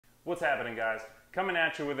What's happening, guys? Coming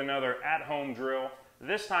at you with another at-home drill.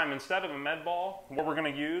 This time, instead of a med ball, what we're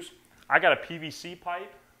going to use, I got a PVC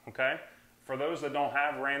pipe, okay? For those that don't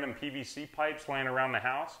have random PVC pipes laying around the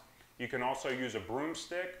house, you can also use a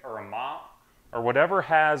broomstick or a mop or whatever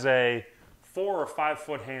has a 4 or 5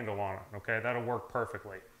 foot handle on it, okay? That'll work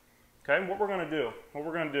perfectly. Okay, what we're going to do, we're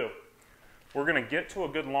going to get to a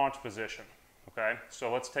good launch position, okay?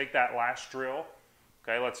 So let's take that last drill,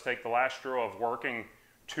 okay? Let's take the last drill of working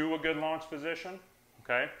to a good launch position,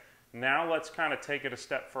 okay? Now let's kind of take it a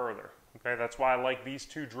step further, okay? That's why I like these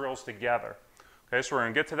two drills together. Okay, so we're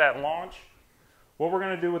going to get to that launch. What we're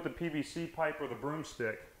going to do with the PVC pipe or the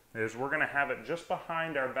broomstick is we're going to have it just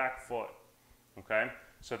behind our back foot, okay?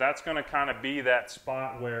 So that's going to kind of be that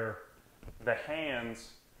spot where the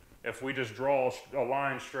hands, if we just draw a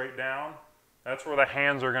line straight down, that's where the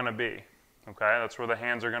hands are going to be, okay? That's where the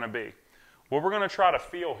hands are going to be. What we're going to try to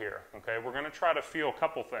feel here, okay? We're going to try to feel a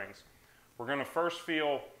couple things. We're going to first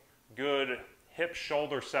feel good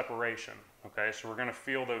hip-shoulder separation, okay? So we're going to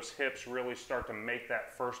feel those hips really start to make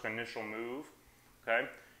that first initial move, okay?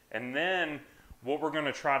 And then what we're going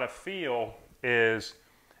to try to feel is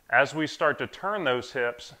as we start to turn those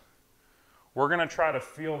hips, we're going to try to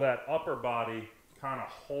feel that upper body kind of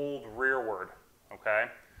hold rearward, okay?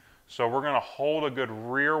 So we're going to hold a good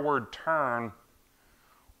rearward turn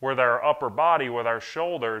with our upper body, with our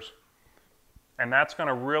shoulders, and that's going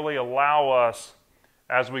to really allow us,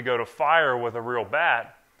 as we go to fire with a real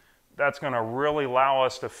bat, that's going to really allow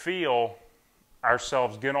us to feel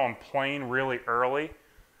ourselves get on plane really early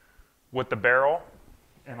with the barrel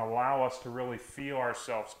and allow us to really feel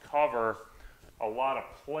ourselves cover a lot of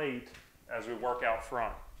plate as we work out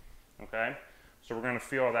front, okay? So we're going to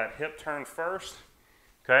feel that hip turn first,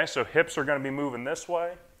 okay? So hips are going to be moving this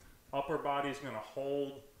way. Upper body's going to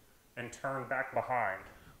hold and turn back behind,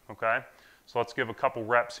 okay? So let's give a couple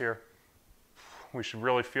reps here. We should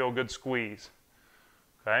really feel a good squeeze,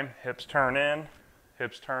 okay? Hips turn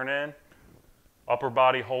in, upper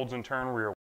body holds and turn rear.